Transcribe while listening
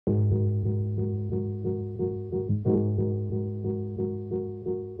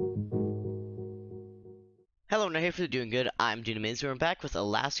everyone, I hope you're doing good. I'm doing amazing. We're back with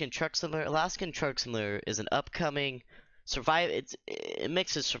Alaskan Truck Simulator. Alaskan Truck Simulator is an upcoming it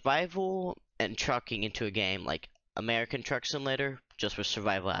mixes survival and trucking into a game like American Truck Simulator, just with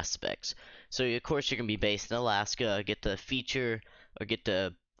survival aspects. So of course you're gonna be based in Alaska, get to feature or get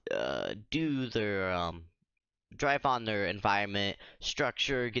to do their drive on their environment,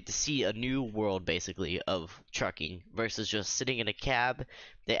 structure, get to see a new world basically of trucking versus just sitting in a cab.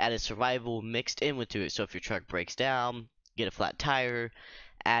 They added survival mixed in with it. So if your truck breaks down, get a flat tire,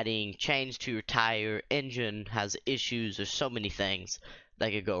 adding change to your tire, engine has issues, there's so many things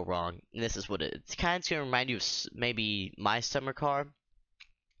that could go wrong. And this is what it's kind of gonna remind you of maybe My Summer Car.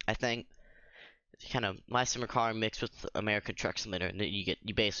 I think it's kind of My Summer Car mixed with American Truck Simulator, and then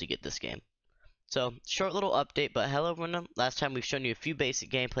you basically get this game. So, short little update, but hello everyone. Last time we've shown you a few basic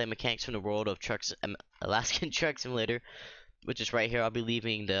gameplay mechanics from the world of Alaskan Truck Simulator, which is right here. I'll be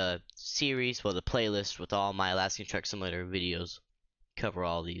leaving the series, well, the playlist with all my Alaskan Truck Simulator videos. Cover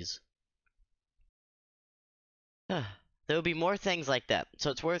all these. There will be more things like that,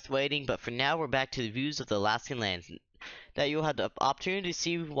 so it's worth waiting, but for now we're back to the views of the Alaskan lands that you'll have the opportunity to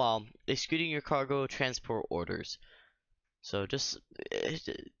see while executing your cargo transport orders. So just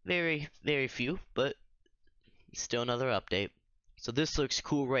very few, but still another update. So this looks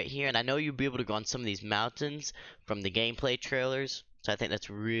cool right here, and I know you'll be able to go on some of these mountains from the gameplay trailers, so I think that's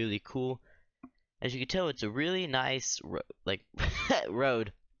really cool. As you can tell, it's a really nice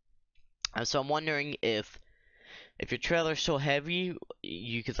road. So I'm wondering if your trailer's so heavy,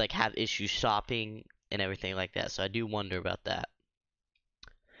 you could like have issues stopping and everything like that. So I do wonder about that.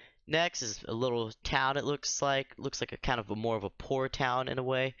 Next is a little town. It looks like a kind of more of a poor town in a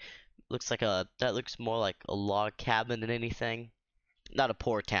way. That looks more like a log cabin than anything. Not a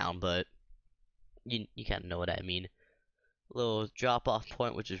poor town, but you kind of know what I mean. A little drop off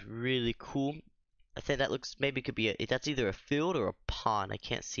point, which is really cool. I think that looks maybe could be that's either a field or a pond. I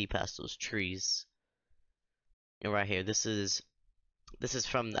can't see past those trees. And right here, this is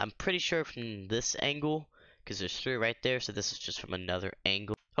from, I'm pretty sure from this angle, because there's three right there. So this is just from another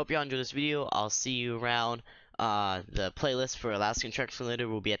angle. Hope y'all enjoyed this video. I'll see you around. The playlist for Alaskan Truck Simulator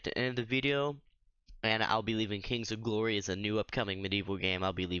will be at the end of the video, and I'll be leaving Kings of Glory as a new upcoming medieval game.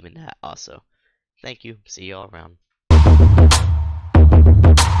 I'll be leaving that also. Thank you. See y'all around.